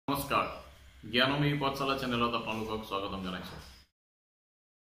নমস্কাৰ জ্ঞানমী পথশালা চেনেলত আপোনালোকক স্বাগতম জনাইছো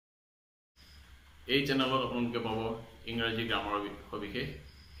এই চেনেলত আপোনালোকে পাব ইংৰাজী গ্ৰামাৰৰ সবিশেষ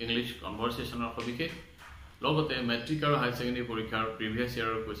ইংলিশ কনভাৰসেচনৰ সবিশেষ লগতে মেট্ৰিক আৰু হাই সেকেন্ডাৰী পৰীক্ষাৰ প্ৰিভিয়াস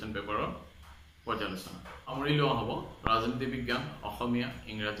ইয়াৰৰ কোৱেশ্চন পেপাৰৰ পৰ্যালোচনা আমৰি লোৱা হ'ব ৰাজনীতি বিজ্ঞান অসমীয়া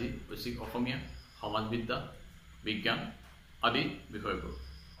ইংৰাজী বৈচিক অসমীয়া সমাজবিদ্যা বিজ্ঞান আদি বিষয়বোৰ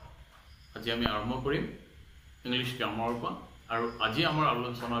আজি আমি আৰম্ভ কৰিম ইংলিশ গ্ৰামাৰৰ পৰা আৰু আজি আমাৰ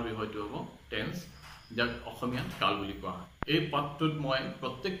আলোচনাৰ বিষয়টো হ'ব টেন্স যাক অসমীয়াত কাল বুলি কোৱা হয় এই পাঠটোত মই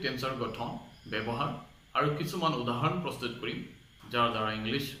প্ৰত্যেক টেন্সৰ গঠন ব্যৱহাৰ আৰু কিছুমান উদাহৰণ প্ৰস্তুত কৰিম যাৰ দ্বাৰা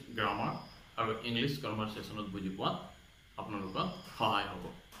ইংলিশ গ্ৰামাৰ আৰু ইংলিশ কনভাৰসেচনত বুজি পোৱা আপোনালোকৰ সহায় হ'ব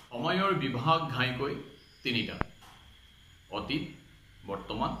সময়ৰ বিভাগ ঘাইকৈ তিনিটা অতীত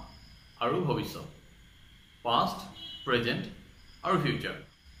বৰ্তমান আৰু ভৱিষ্যত past present আৰু future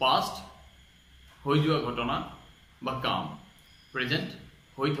past হৈ যোৱা ঘটনা বা কাম present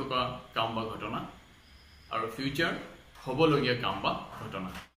হৈ থকা কাম বা ঘটনা আৰু future হ'বলগীয়া কাম বা ঘটনা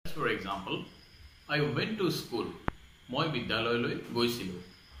for example I went to school মই বিদ্যালয়লৈ গৈছিলো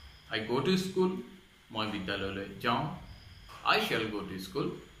I go to school মই বিদ্যালয়লৈ যাওঁ I shall go to school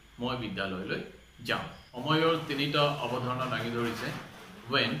মই বিদ্যালয়লৈ যাওঁ সময়ৰ তিনিটা অৱধাৰণা দাঙি ধৰিছে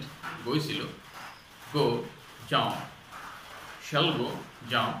went গৈছিলো go যাওঁ shall go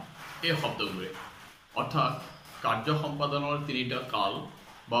যাওঁ এই শব্দবোৰে অৰ্থাৎ কাৰ্য সম্পাদনৰ তিনিটা কাল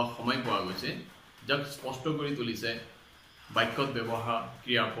বা সময় পোৱা গৈছে যাক স্পষ্ট কৰি তুলিছে বাক্যত ব্যৱহাৰ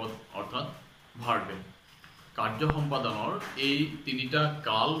ক্ৰিয়াপদ অৰ্থাৎ ভাৰ্বে কাৰ্য সম্পাদনৰ এই তিনিটা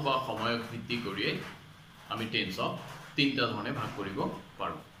কাল বা সময়ক ভিত্তি কৰি আমি টেন্সক তিনিটা ধৰণে ভাগ কৰিব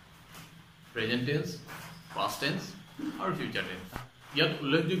পাৰোঁ প্ৰেজেন্ট টেন্স পাষ্ট টেন্স আৰু ফিউচাৰ টেন্স ইয়াত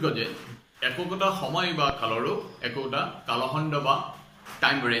উল্লেখযোগ্য যে একোটা সময় বা কালৰো একোটা কালখণ্ড বা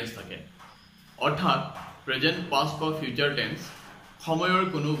টাইম ৰেঞ্জ থাকে অৰ্থাৎ প্ৰেজেন্ট পাষ্ট বা ফিউচাৰ টেন্স সময়ৰ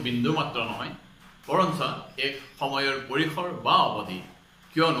কোনো বিন্দু মাত্ৰ নহয় বৰঞ্চ এক সময়ৰ পৰিসৰ বা অৱধি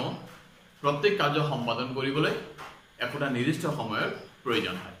কিয়নো প্ৰত্যেক কাৰ্য সম্পাদন কৰিবলৈ একোটা নিৰ্দিষ্ট সময়ৰ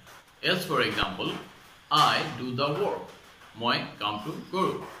প্ৰয়োজন হয় as for example I do the work মই কামটো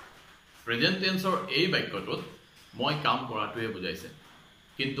কৰোঁ প্ৰেজেন্ট টেন্সৰ এই বাক্যটোত মই কাম কৰাটোৱে বুজাইছে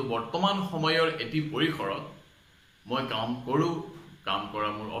কিন্তু বৰ্তমান সময়ৰ এটি পৰিসৰত মই কাম কৰোঁ কাম কৰা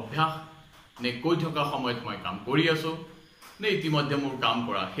মোৰ অভ্যাস নে কৈ থকা সময়ত মই কাম কৰি আছো নে ইতিমধ্যে মোৰ কাম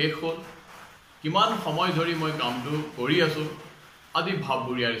কৰা শেষ হ'ল কিমান সময় ধৰি মই কামটো কৰি আছো আদি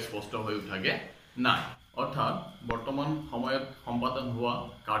ভাৱবোৰ ইয়াৰ স্পষ্ট হৈ উঠাগে নাই অৰ্থাৎ বৰ্তমান সময়ত সম্পাদন হোৱা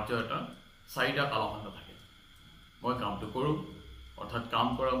কাৰ্য এটা চাৰিটা কালখণ্ড থাকে মই কামটো কৰোঁ অৰ্থাৎ কাম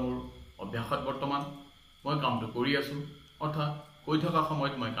কৰা মোৰ অভ্যাসত বৰ্তমান মই কামটো কৰি আছো অৰ্থাৎ কৈ থকা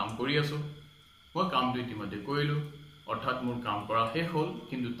সময়ত মই কাম কৰি আছো মই কামটো ইতিমধ্যে কৰিলো অৰ্থাৎ মোৰ কাম কৰা শেষ হ'ল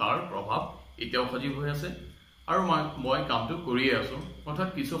কিন্তু তাৰ প্ৰভাৱ এতিয়াও সজীৱ হৈ আছে আৰু মই কামটো কৰিয়ে আছো অৰ্থাৎ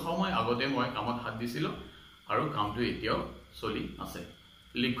কিছু সময় আগতে মই কামত হাত দিছিলো আৰু কামটো এতিয়াও চলি আছে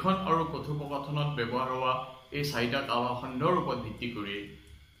লিখন আৰু কথোপকথনত ব্যৱহাৰ হোৱা এই চাৰিটা কালখণ্ডৰ ওপৰত ভিত্তি কৰি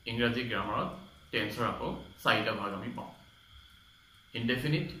ইংৰাজী গ্ৰামাৰত টেন্সৰ আকৌ চাৰিটা ভাগ আমি পাওঁ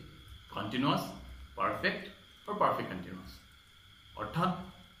ইনডেফিনিট কন্টিনিউয়াছ পাৰফেক্ট আৰু পাৰফেক্ট কন্টিনিউয়াছ অৰ্থাৎ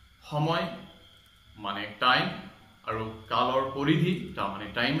সময় মানে টাইম আৰু কালৰ পৰিধি তাৰ মানে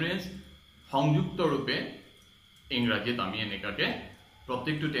টাইম ৰেঞ্জ সংযুক্ত ৰূপে ইংৰাজীত আমি এনেকাকে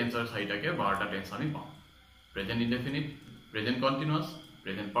প্ৰত্যেকটো টেন্সৰ চাৰিটাকে 12টা টেন্স আমি পাওঁ present indefinite present কন্টিনিউয়াছ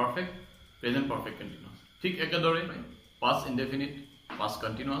present perfect present perfect কন্টিনিউয়াছ ঠিক একেদৰে past indefinite past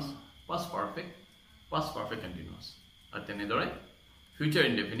কন্টিনিউয়াছ past perfect কন্টিনিউয়াছ আৰু তেনেদৰে future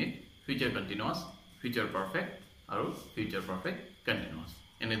indefinite future কন্টিনিউয়াছ future perfect আৰু ফিউচাৰ পাৰফেক্ট কন্টিনিউয়াছ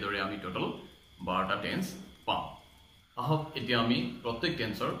এনেদৰে আমি টোটাল 12টা টেন্স পাওঁ আহক এতিয়া আমি প্ৰত্যেক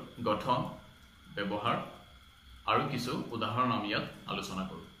টেন্সৰ গঠন ব্যৱহাৰ আৰু কিছু উদাহৰণ আমি ইয়াত আলোচনা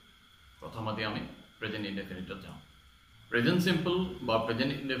কৰোঁ প্ৰথমতে আমি প্ৰেজেন্ট ইনডেফিনিটত যাওঁ প্ৰেজেন্ট সিম্পল বা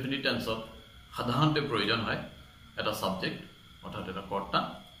প্ৰেজেন্ট ইনডেফিনিট টেন্সত সাধাৰণতে প্ৰয়োজন হয় এটা সাবজেক্ট অৰ্থাৎ এটা কৰ্তা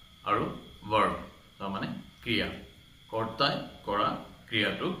আৰু ভাৰ্ব তাৰ মানে ক্ৰিয়া কৰ্তাই কৰা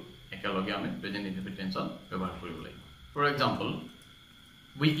ক্ৰিয়াটো একেলগে আমি প্ৰেজেন্ট ইনডেফিনিট টেন্সত ব্যৱহাৰ কৰিব লাগিব ফৰ এক্সাম্পল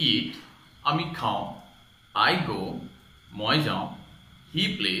we eat আমি খাওঁ I go মই যাওঁ he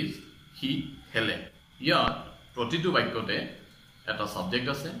plays he খেলে ইয়াত প্ৰতিটো বাক্যতে এটা সাবজেক্ট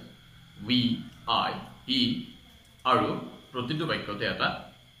আছে we I he আৰু প্ৰতিটো বাক্যতে এটা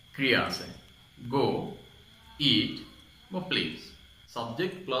ক্ৰিয়া আছে go eat বা plays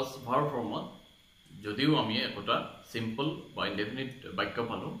সাবজেক্ট প্লাস ভাৰ্ব ফৰ্মত যদিও আমি এটা সিম্পল বা ইনডেফিনিট বাক্য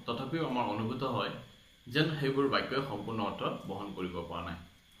পালো তথাপিও আমাৰ অনুভূত হয় যেন হেবোৰ বাক্যই সম্পূৰ্ণ অৰ্থ বহন কৰিব পৰা নাই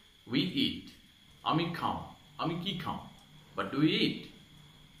we eat আমি খাওঁ আমি কি খাওঁ but do we eat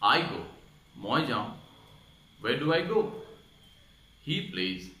I go মই যাওঁ where do I go he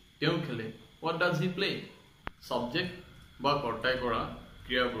plays তেওঁ খেলে what does he play subject বা কৰ্তাই কৰা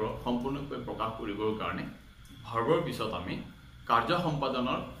ক্ৰিয়াবোৰ সম্পূৰ্ণকৈ প্ৰকাশ কৰিবৰ কাৰণে ভাৰ্বৰ পিছত আমি কাৰ্য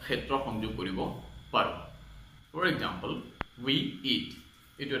সম্পাদনৰ ক্ষেত্ৰ সংযোগ কৰিব পাৰো for example we eat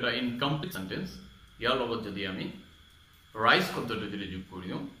এটো এটা incomplete sentence ইয়াৰ লগত যদি আমি rice শব্দটো যদি যোগ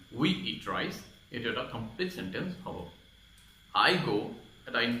কৰিও we eat rice এটো এটা complete sentence হ'ব I go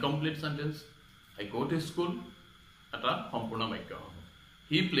এটা incomplete sentence I go to school এটা সম্পূৰ্ণ বাক্য হ'ব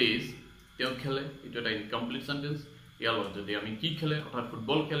he plays তেওঁ খেলে এটো এটা incomplete sentence ইয়াৰ লগত যদি আমি কি খেলে অৰ্থাৎ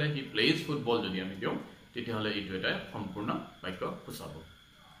ফুটবল খেলে he plays football যদি আমি দিও তেতিয়াহলে এটো এটা সম্পূৰ্ণ বাক্য বুজাব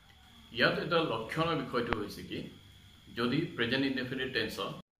ইয়াত এটা লক্ষণৰ বিষয়টো হৈছে কি যদি present indefinite টেন্সৰ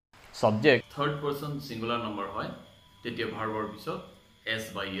subject third person singular number হয় তেতিয়া ভাৰ্বৰ পিছত s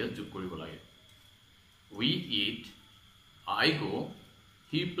by s যোগ কৰিব লাগে we eat I go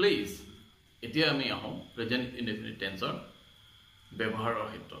he plays এতিয়া আমি আহো প্ৰেজেন্ট ইনডেফিনিট টেন্সৰ ব্যৱহাৰৰ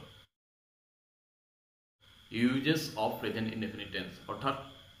ক্ষেত্ৰত uses of present indefinite tense অৰ্থাৎ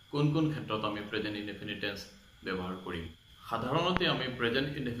কোন কোন ক্ষেত্ৰত আমি প্ৰেজেন্ট ইনডেফিনিট টেন্স ব্যৱহাৰ কৰিম সাধাৰণতে আমি প্ৰেজেন্ট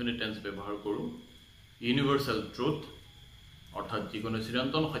ইনডেফিনিট টেন্স ব্যৱহাৰ কৰো ইউনিভাৰ্সাল ট্ৰুথ অৰ্থাৎ যিকোনো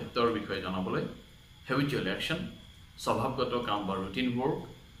চিৰন্তন সত্যৰ বিষয়ে জানাবলৈ habitual action স্বভাৱগত কাম বা ৰুটিন ৱৰ্ক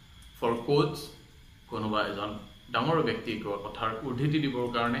for quotes কোনোবা এজন ডাঙৰ ব্যক্তিক কথাৰ উদ্ধৃতি দিবৰ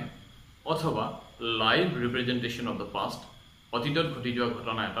কাৰণে অথবা লাইভ ৰিপ্ৰেজেন্টেশন অফ দ্য পাষ্ট অতীতত ঘটি যোৱা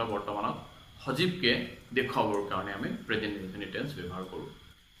ঘটনা এটা বৰ্তমানত সজীৱকে দেখাবৰ কাৰণে আমি প্ৰেজেন্ট ইনডেফিনিট টেন্স ব্যৱহাৰ কৰো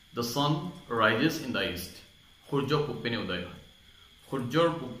the sun rises in the east সূৰ্য পূবপিনে উদয় হয় সূৰ্যৰ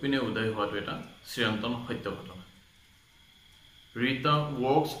পূবপিনে উদয় হোৱাটো এটা চিৰন্তন সত্য ঘটনা Rita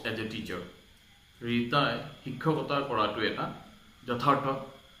works as a teacher Rita শিক্ষকতা কৰাটো এটা যথাৰ্থ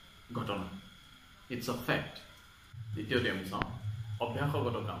ঘটনা it's a fact দ্বিতীয়তে আমি চাওঁ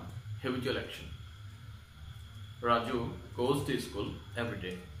অভ্যাসগত কাম habitual action Raju goes to school every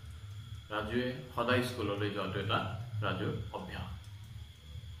day Raju সদায় স্কুললৈ যোৱাটো এটা ৰাজুৰ অভ্যাস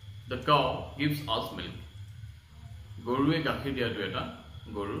The cow gives us milk গৰুৱে গাখীৰ দিয়াটো এটা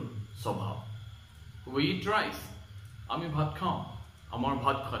গৰুৰ স্বভাৱ We eat rice আমি ভাত খাওঁ আমাৰ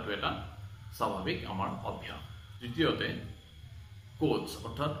ভাত খোৱাটো এটা স্বাভাৱিক আমাৰ অভ্যাস তৃতীয়তে quotes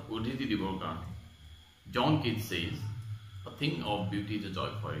অৰ্থাৎ উদ্ধৃতি দিবৰ কাৰণে John Keats says a thing of beauty is a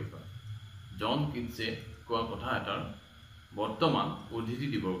joy forever John Keats কোৱা কথা এটাৰ বৰ্তমান উদ্ধৃতি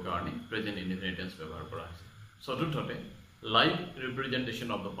দিবৰ কাৰণে প্ৰেজেন্ট ইনডেফিনিট টেন্স ব্যৱহাৰ কৰা হৈছে চতুৰ্থতে লাইভ ৰিপ্ৰেজেন্টেশন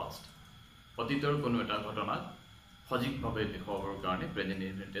অফ দ্য পাষ্ট অতীতৰ কোনো এটা ঘটনাক সজীৱভাৱে দেখুৱাবৰ কাৰণে প্ৰেজেন্ট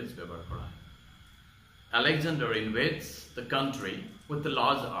ইনডেফিনিট টেন্স ব্যৱহাৰ কৰা হয় Alexander invades the country with a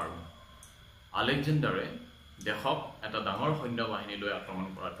large army Alexander দেশক এটা ডাঙৰ সৈন্য বাহিনী লৈ আক্ৰমণ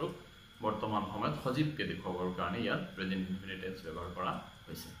কৰাটো বৰ্তমান সময়ত সজীৱকে দেখুৱাবৰ কাৰণে ইয়াত প্ৰেজেন্ট ইনডেফিনিট টেন্স ব্যৱহাৰ কৰা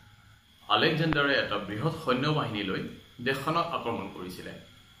হৈছে Alexander এটা বৃহৎ সৈন্য বাহিনী লৈ দেশখনক আক্ৰমণ কৰিছিল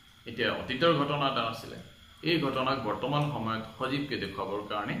এতিয়া অতীতৰ ঘটনা এটা আছিল এই ঘটনাক বৰ্তমান সময়ত সজীৱকে দেখুৱাবৰ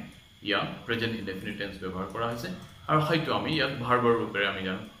কাৰণে ইয়াত প্ৰেজেন্ট ইনডেফিনিট টেন্স ব্যৱহাৰ কৰা হৈছে আৰু হয়তো আমি ইয়াত ভাৰ্বৰ ৰূপে আমি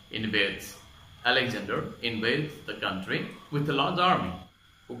জানো invades Alexander invades the country with a large army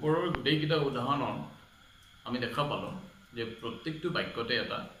ওপৰৰ গোটেইকিটা উদাহৰণ আমি দেখা পালো যে প্ৰত্যেকটো বাক্যতে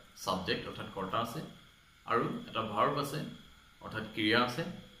এটা সাবজেক্ট অৰ্থাৎ কৰ্তা আছে আৰু এটা ভাৰ্ব আছে অৰ্থাৎ ক্ৰিয়া আছে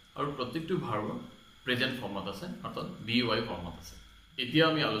আৰু প্ৰত্যেকটো ভাৰ্ব প্ৰেজেন্ট ফৰ্মত আছে অৰ্থাৎ by ফৰ্মত আছে এতিয়া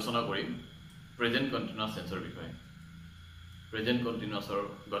আমি আলোচনা কৰিম প্ৰেজেন্ট কন্টিনিউয়াস টেন্সৰ বিষয়ে প্ৰেজেন্ট কন্টিনিউয়াসৰ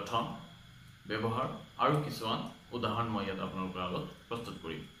গঠন ব্যৱহাৰ আৰু কিছুমান উদাহৰণ মই ইয়াত আপোনালোকৰ আগত প্ৰস্তুত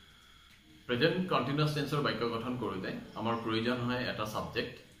কৰিম প্ৰেজেন্ট কন্টিনিউয়াস টেন্সৰ বাক্য গঠন কৰোঁতে আমাৰ প্ৰয়োজন হয় এটা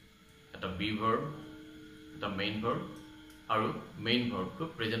সাবজেক্ট এটা বি ভাৰ্ব এটা মেইন ভাৰ্ব আৰু মেইন ভাৰ্বটো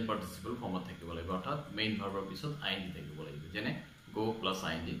প্ৰেজেন্ট পাৰ্টিসিপল ফৰ্মত থাকিব লাগিব অৰ্থাৎ মেইন ভাৰ্বৰ পিছত আইএনজি থাকিব লাগিব যেনে go plus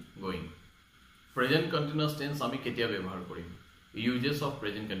ing going present continuous tense আমি কেতিয়া ব্যৱহাৰ কৰিম uses of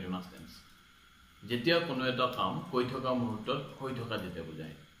present continuous tense যেতিয়া কোনো এটা কাম কৈ থকা মুহূৰ্তত হৈ থকা যেতে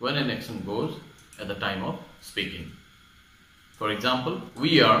বুজায় when an action goes at the time of speaking for example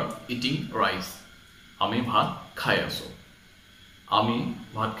we are eating rice আমি ভাত খাই আছো আমি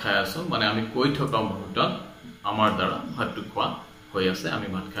ভাত খাই আছো মানে আমি কৈ থকা মুহূৰ্তত আমাৰ দ্বাৰা ভাতটো খোৱা হৈ আছে আমি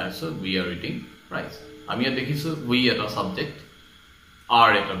ভাত খাই আছো we are eating rice আমি দেখিছো we এটা সাবজেক্ট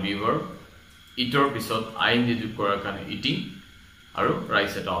are এটা verb eater পিছত ing যোগ কৰাৰ কাৰণে eating আৰু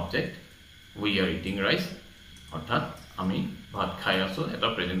rice এটা object we are eating rice অৰ্থাৎ আমি ভাত খাই আছো এটা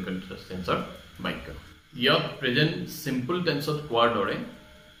প্ৰেজেন্ট কন্টিনিউয়াস টেন্সৰ বাক্য ইয়াত প্ৰেজেন্ট সিম্পল টেন্সত কোৱাৰ দৰে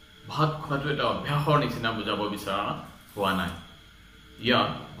ভাত খোৱাটো এটা অভ্যাসৰ নিচিনা বুজাব বিচৰা হোৱা নাই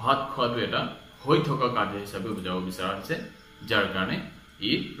ইয়াত ভাত খোৱাটো এটা হৈ থকা কাৰ্য হিচাপে বুজাব বিচৰা হৈছে যাৰ কাৰণে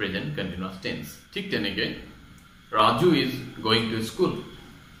ই প্ৰেজেন্ট কন্টিনিউয়াস টেন্স ঠিক তেনেকৈ Raju is going to school.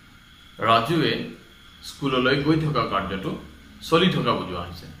 Raju স্কুললৈ গৈ থকা কাৰ্যটো চলি থকা বুজোৱা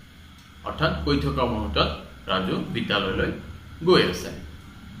হৈছে অৰ্থাৎ কৈ থকা মুহূৰ্তত ৰাজু বিদ্যালয়লৈ গৈ আছে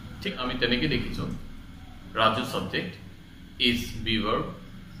ঠিক আমি তেনেকৈ দেখিছো Raju subject is be verb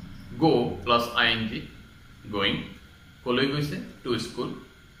go plus ing going কলৈ গৈছে to school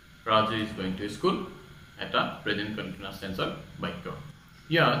Raju is going to school এটা present continuous tense বাক্য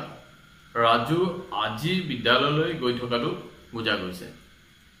ইয়াত ৰাজু আজি বিদ্যালয়লৈ গৈ থকাটো বুজা গৈছে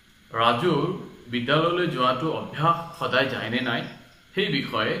ৰাজুৰ বিদ্যালয়লৈ যোৱাটো অভ্যাস সদায় যায় নে নাই সেই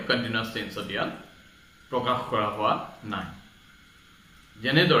বিষয়ে কন্টিনিউয়াস টেন্স দিয়া প্ৰকাশ কৰা হোৱা নাই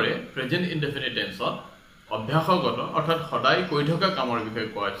যেনেদৰে প্ৰেজেন্ট ইনডেফিনিট টেন্সত অভ্যাসগত অৰ্থাৎ সদায় কৈ থকা কামৰ বিষয়ে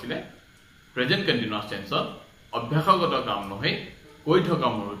কোৱা হৈছিল প্ৰেজেন্ট কন্টিনিউয়াস টেন্সত অভ্যাসগত কাম নহয় কৈ থকা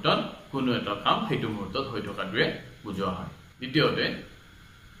মুহূৰ্তত কোনো এটা কাম সেইটো মুহূৰ্তত হৈ থকাটোৱে বুজোৱা হয় দ্বিতীয়তে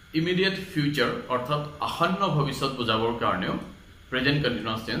ইমিডিয়েট ফিউচাৰ অৰ্থাৎ আসন্ন ভৱিষ্যত বুজাবৰ কাৰণেও প্ৰেজেন্ট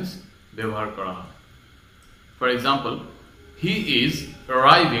কন্টিনিউয়াস টেন্স ব্যৱহাৰ কৰা হয় for example he is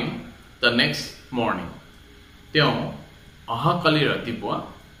arriving the next morning তেওঁ অহাকালি ৰাতিপুৱা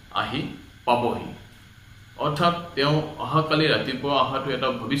আহি পাবহি অৰ্থাৎ তেওঁ অহাকালি ৰাতিপুৱা অহাটো এটা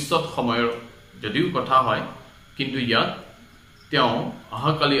ভৱিষ্যত সময়ৰ যদিও কথা হয় কিন্তু ইয়াত তেওঁ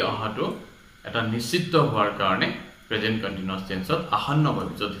অহাকালি অহাটো এটা নিশ্চিত হোৱাৰ কাৰণে প্ৰেজেন্ট কন্টিনিউয়াস টেন্সত আসন্ন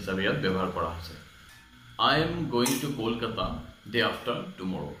ভৱিষ্যত হিচাপে ইয়াত ব্যৱহাৰ কৰা হৈছে I am going to Kolkata day after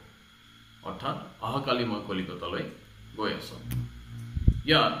tomorrow অৰ্থাৎ অহাকালি মই কলিকতালৈ গৈ আছো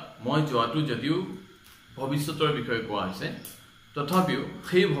ইয়াত মই যোৱাটো যদিও ভৱিষ্যতৰ বিষয়ে কোৱা হৈছে তথাপিও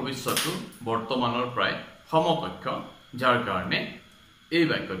সেই ভৱিষ্যতটো বৰ্তমানৰ প্ৰায় সমকক্ষ যাৰ কাৰণে এই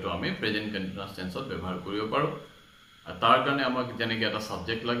বাক্যটো আমি প্ৰেজেন্ট কন্টিনিউয়াস টেন্সত ব্যৱহাৰ কৰিব পাৰো আৰু তাৰ কাৰণে আমাক যেনেকৈ এটা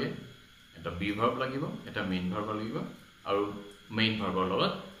সাবজেক্ট লাগে এটা বি ভাৰ্ব লাগিব এটা মেইন ভাৰ্ব লাগিব আৰু মেইন ভাৰ্বৰ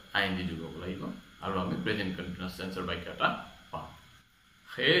লগত আইএনজি যোগ হ'ব লাগিব আৰু আমি প্ৰেজেন্ট কন্টিনিউয়াস টেন্সৰ বাক্য এটা পাম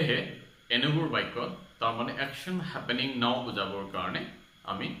সেয়েহে এনেবোৰ বাক্যত তাৰ মানে অ্যাকশন হ্যাপেনিং নাও বুজাবৰ কাৰণে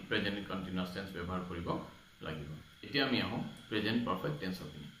আমি প্ৰেজেন্ট কন্টিনিউয়াস টেন্স ব্যৱহাৰ কৰিব লাগিব এতিয়া আমি আহো প্ৰেজেন্ট পাৰফেক্ট টেন্সৰ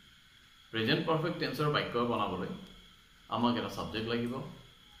পিনে প্ৰেজেন্ট পাৰফেক্ট টেন্সৰ বাক্য বনাবলৈ আমাক এটা সাবজেক্ট লাগিব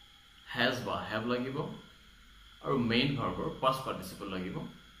হ্যাজ বা হ্যাভ লাগিব আৰু মেইন ভাৰ্বৰ পাস্ট পাৰ্টিসিপল লাগিব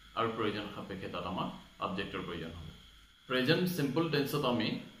আৰু প্ৰয়োজন সাপেক্ষে তাত আমাৰ অবজেক্টৰ প্ৰয়োজন হ'ব প্ৰেজেন্ট সিম্পল টেন্সত আমি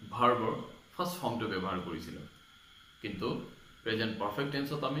ভাৰ্বৰ ফাৰ্স্ট ফৰ্মটো ব্যৱহাৰ কৰিছিলো কিন্তু প্ৰেজেন্ট পাৰফেক্ট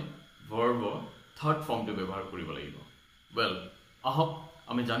টেন্সত আমি ভাৰ্বৰ থাৰ্ড ফৰ্মটো ব্যৱহাৰ কৰিব লাগিব ওয়েল আহক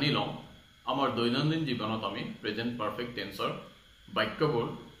আমি জানি লওঁ আমাৰ দৈনন্দিন জীৱনত আমি প্ৰেজেন্ট পাৰফেক্ট টেন্সৰ বাক্যবোৰ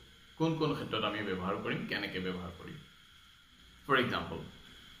কোন কোন ক্ষেত্ৰত আমি ব্যৱহাৰ কৰিম কেনেকৈ ব্যৱহাৰ কৰিম for example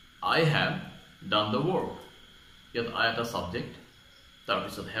I have done the work ইয়াত I এটা সাবজেক্ট তাৰ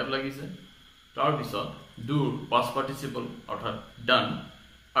পিছত have লাগিছে তাৰ পিছত do past participle অৰ্থাৎ done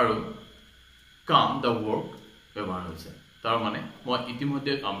আৰু come the work ব্যৱহাৰ হৈছে তাৰ মানে মই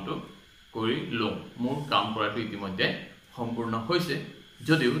ইতিমধ্যে কামটো কৰি লওঁ মোৰ কাম কৰাটো ইতিমধ্যে সম্পূৰ্ণ হৈছে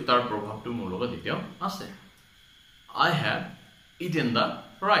যদিও তাৰ প্ৰভাৱটো মোৰ লগত এতিয়াও আছে I have eaten the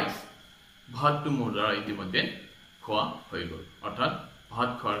rice ভাতটো মোৰ দ্বাৰা ইতিমধ্যে খোৱা হৈ গ'ল অৰ্থাৎ ভাত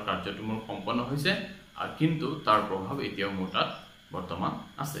খোৱাৰ কাৰ্যটো মোৰ সম্পন্ন হৈছে আৰু কিন্তু তাৰ প্ৰভাৱ এতিয়াও মোৰ তাত বৰ্তমান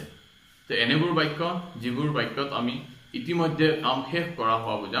আছে তো এনেবোৰ বাক্য যিবোৰ বাক্যত আমি ইতিমধ্যে কাম শেষ কৰা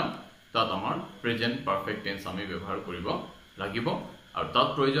হোৱা বুজাম তাত আমাৰ প্ৰেজেন্ট পাৰফেক্ট টেন্স আমি ব্যৱহাৰ কৰিব লাগিব আৰু তাত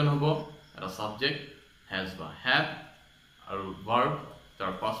প্ৰয়োজন হ'ব এটা সাবজেক্ট হ্যাজ বা হ্যাভ আৰু ভাৰ্ব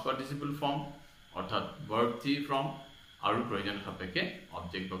তাৰ পাস্ট পাৰ্টিসিপল ফৰ্ম অৰ্থাৎ ভাৰ্ব টি ফৰ্ম আৰু প্ৰয়োজন সাপেক্ষে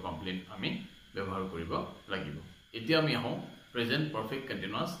অবজেক্ট বা কমপ্লিমেন্ট আমি ব্যৱহাৰ কৰিব লাগিব এতিয়া আমি আহো প্ৰেজেন্ট পাৰফেক্ট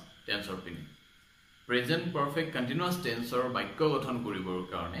কন্টিনিউয়াস টেন্সৰ পিনে প্ৰেজেন্ট পাৰফেক্ট কন্টিনিউয়াস টেন্সৰ বাক্য গঠন কৰিবৰ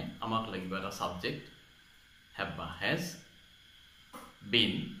কাৰণে আমাক লাগিব এটা সাবজেক্ট হ্যাভ বা has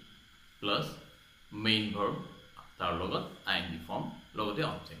been plus main verb তাৰ লগত আইএনজি ফৰ্ম লগতে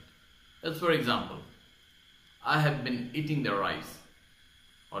object as for example I have been eating the rice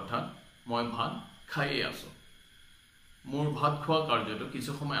অৰ্থাৎ মই ভাত খাই আছো মোৰ ভাত খোৱা কাৰ্যটো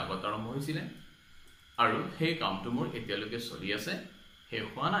কিছু সময় আগত আৰম্ভ হৈছিল আৰু সেই কামটো মোৰ এতিয়ালৈকে চলি আছে শেষ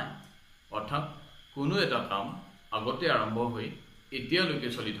হোৱা নাই অৰ্থাৎ কোনো এটা কাম আগতে আৰম্ভ হৈ এতিয়ালৈকে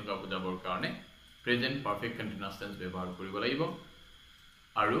চলি থকা বুজাবৰ কাৰণে প্ৰেজেন্ট পাৰফেক্ট কন্টিনিউয়াস টেন্স ব্যৱহাৰ কৰিব লাগিব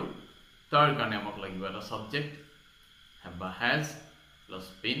আৰু তাৰ কাৰণে আমাক লাগিব এটা সাবজেক্ট have বা has plus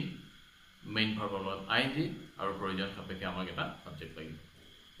been মেইন ভাৰ্বৰ লগত ing আৰু প্ৰয়োজন সাপেক্ষে আমাক এটা অবজেক্ট লাগিব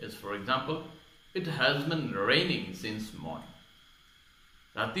as for example it has been raining since morning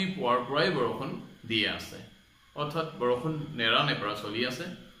ৰাতিপুৱাৰ পৰাই বৰষুণ দি আছে অৰ্থাৎ বৰষুণ নেৰানেপৰা চলি আছে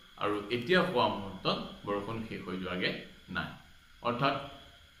আৰু এতিয়া হোৱা মুহূৰ্তত বৰষুণ শেষ হৈ যোৱাগে নাই অৰ্থাৎ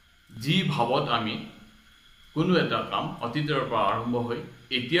যি ভাৱত আমি কোনো এটা কাম অতীতৰ পৰা আৰম্ভ হৈ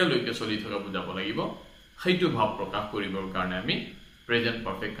এতিয়ালৈকে চলি থকা বুজাব লাগিব সেইটো ভাৱ প্ৰকাশ কৰিবৰ কাৰণে আমি প্ৰেজেন্ট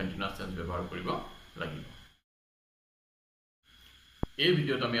পাৰফেক্ট কন্টিনিউয়াস টেন্স ব্যৱহাৰ কৰিব লাগিব এই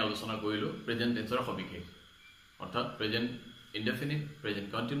ভিডিওত আমি আলোচনা কৰিলো প্ৰেজেন্ট টেন্সৰ সবিশেষ অৰ্থাৎ present indefinite present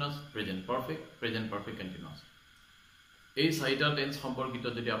continuous present perfect continuous এই চাৰিটা টেন্স সম্পৰ্কিত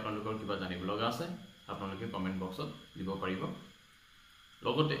যদি আপোনালোকৰ কিবা জানিব লগা আছে আপোনালোকে কমেন্ট বক্সত দিব পাৰিব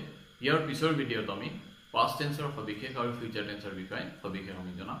লগতে ইয়াৰ পিছৰ ভিডিওত আমি past টেন্সৰ সবিশেষ আৰু ফিউচাৰ টেন্সৰ বিষয়ে সবিশেষ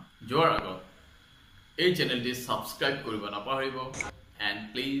আমি জনাম যোৱাৰ আগত এই চেনেলটি সাবস্ক্ৰাইব কৰিব নাপাহৰিব and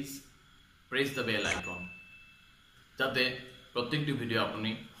please press the bell icon যাতে প্ৰত্যেকটো ভিডিও আপুনি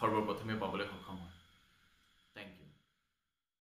সৰ্বপ্ৰথমে পাবলৈ সক্ষম হয়